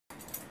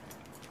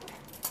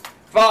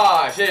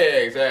5,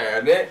 6,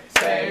 7, 8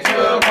 생일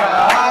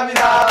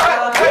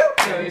축하합니다.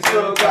 생일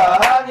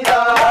축하합니다.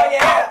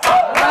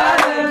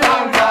 사랑하는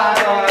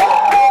방탄의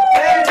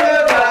생일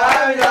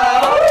축하합니다.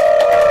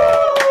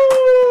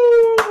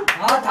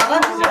 아, 다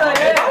같이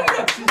잘해.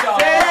 진짜.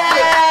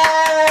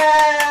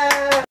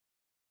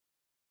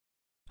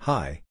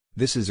 Hi,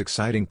 this is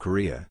Exciting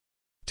Korea.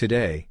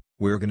 Today,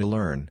 we're gonna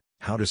learn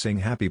how to sing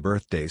Happy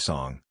Birthday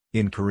song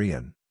in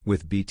Korean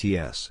with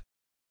BTS.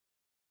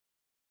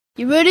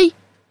 You ready?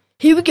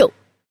 Here we go.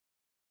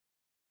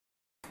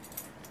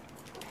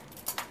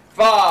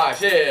 5,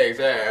 6,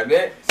 7,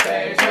 8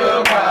 생일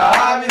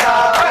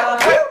축하합니다.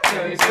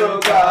 생일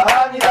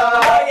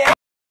축하합니다.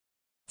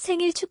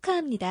 생일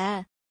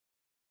축하합니다.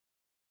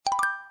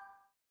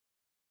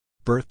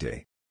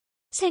 Birthday.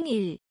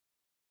 생일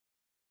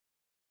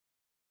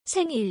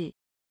생일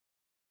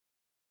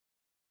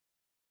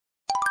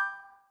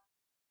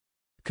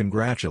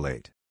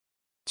Congratulate.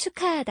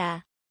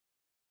 축하하다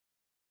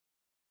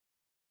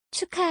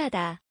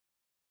축하하다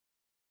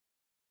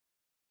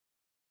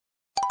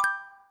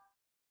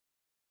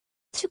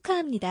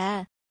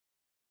축하합니다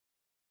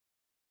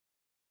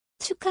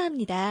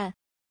축하합니다.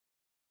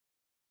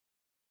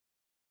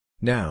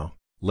 Now,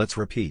 let's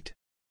repeat.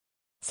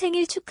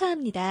 생일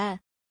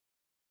축하합니다.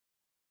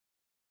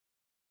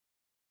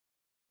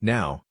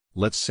 Now,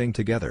 let's sing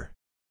together.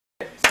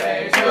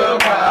 생일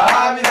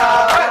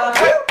축하합니다.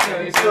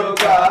 생일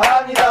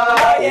축하합니다.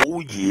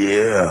 Oh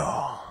yeah.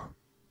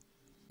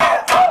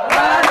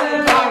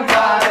 사랑하는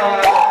방탄의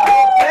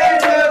생일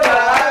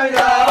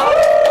축하합니다.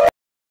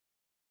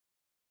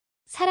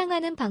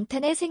 사랑하는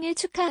방탄의 생일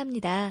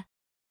축하합니다.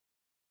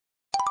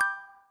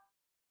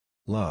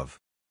 Love.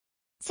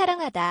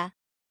 사랑하다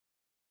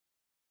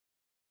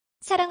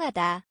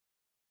사랑하다.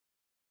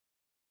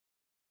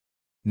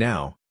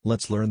 Now,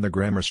 let's learn the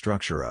grammar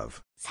structure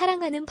of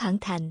사랑하는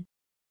방탄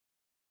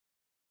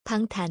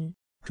방탄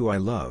who I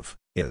love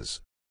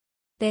is.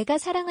 내가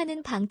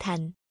사랑하는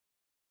방탄.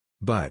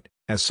 But,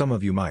 as some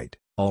of you might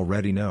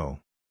already know,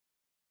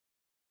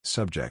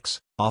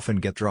 subjects often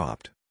get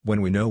dropped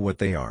when we know what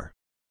they are.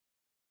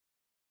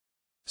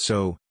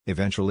 So,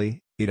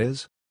 eventually, it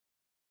is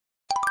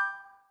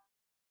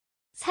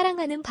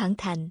사랑하는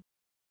방탄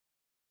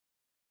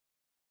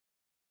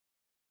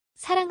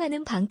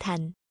사랑하는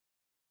방탄.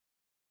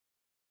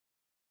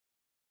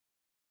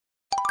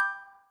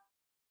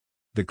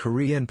 the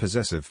Korean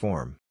possessive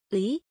form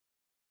의,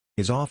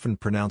 is often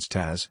pronounced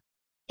as,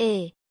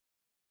 에,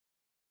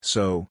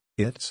 so,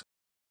 it's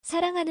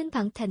사랑하는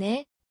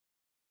방탄에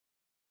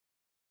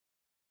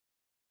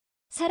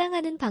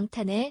사랑하는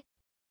방탄에.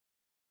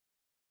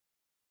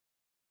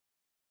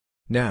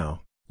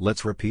 Now,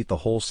 let's repeat the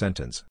whole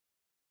sentence.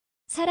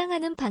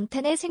 사랑하는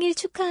방탄의 생일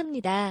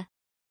축하합니다.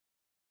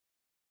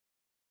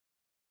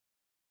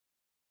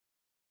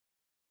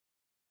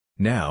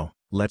 Now,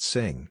 let's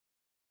sing.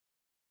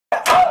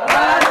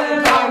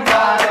 사랑하는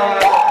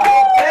방탄의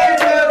생일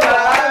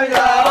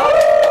축하합니다.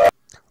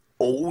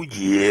 Oh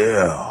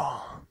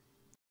yeah.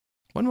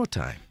 One more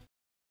time.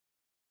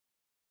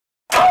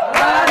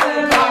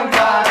 사랑하는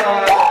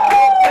방탄의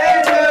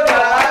생일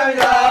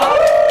축하합니다.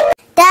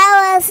 That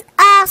was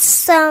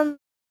awesome.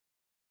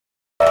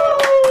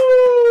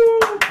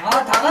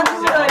 아, 다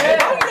같이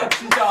잘해.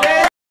 진짜.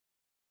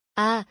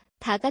 아,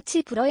 다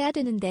같이 불어야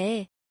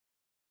되는데.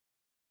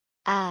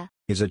 아,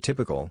 Is a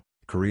typical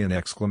Korean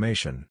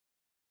exclamation.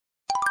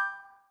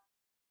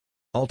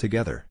 All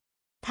together.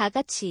 다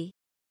같이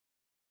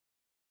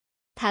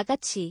다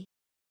같이.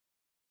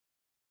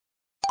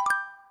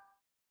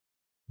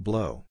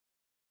 Blow.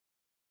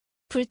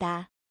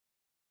 불다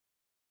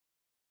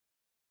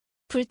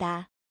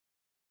불다.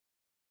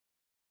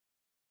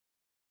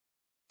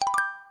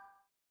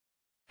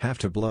 Have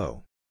to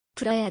blow.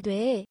 불어야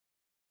돼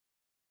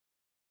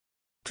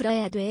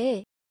불어야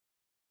돼.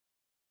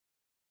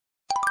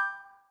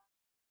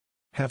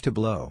 Have to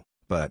blow,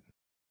 but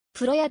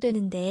불어야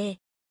되는데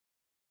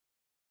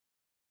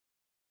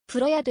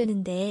불어야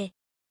되는데.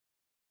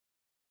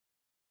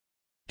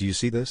 do you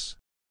see this?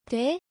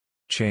 돼?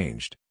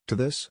 Changed to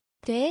this?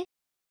 돼?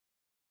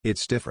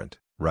 It's different,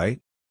 right?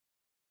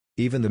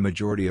 Even the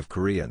majority of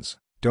Koreans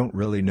don't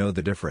really know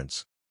the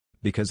difference,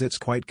 because it's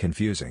quite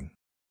confusing.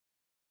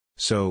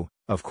 So,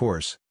 of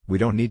course, we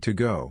don't need to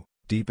go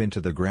deep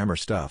into the grammar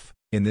stuff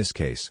in this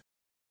case.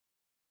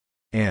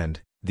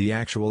 And the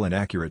actual and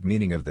accurate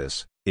meaning of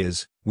this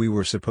is we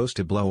were supposed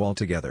to blow all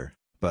together,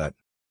 but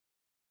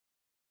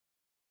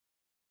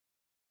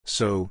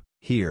so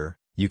here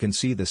you can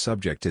see the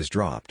subject is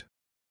dropped.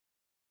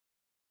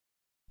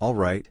 All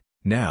right,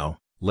 now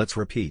let's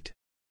repeat.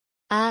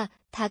 아,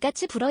 다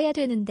같이 불어야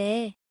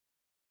되는데.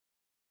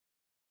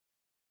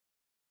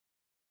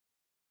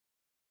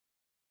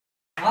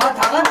 아,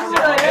 다 같이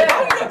잘해.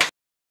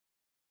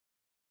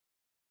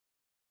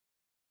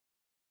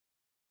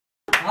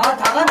 아,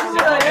 다 같이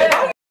잘해.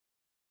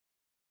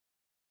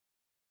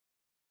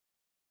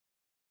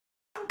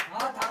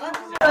 아, 다 같이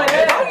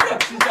잘해.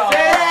 진짜.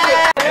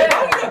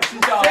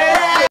 진짜.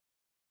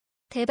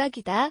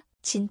 대박이다,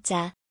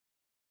 진짜.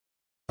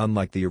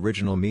 Unlike the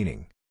original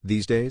meaning,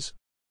 These days,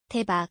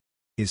 대박,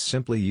 is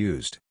simply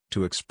used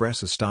to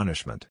express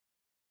astonishment.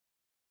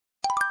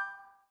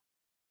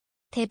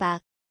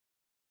 대박,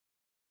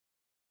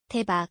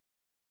 대박.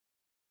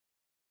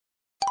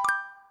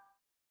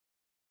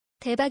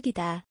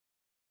 대박이다,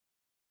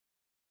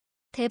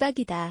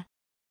 대박이다.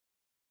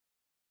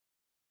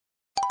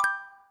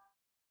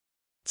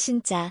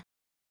 진짜,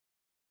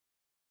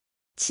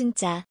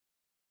 진짜.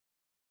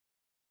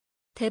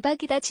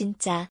 대박이다,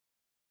 진짜.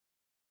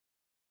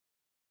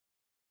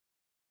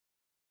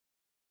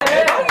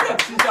 대박이다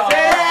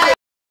진짜.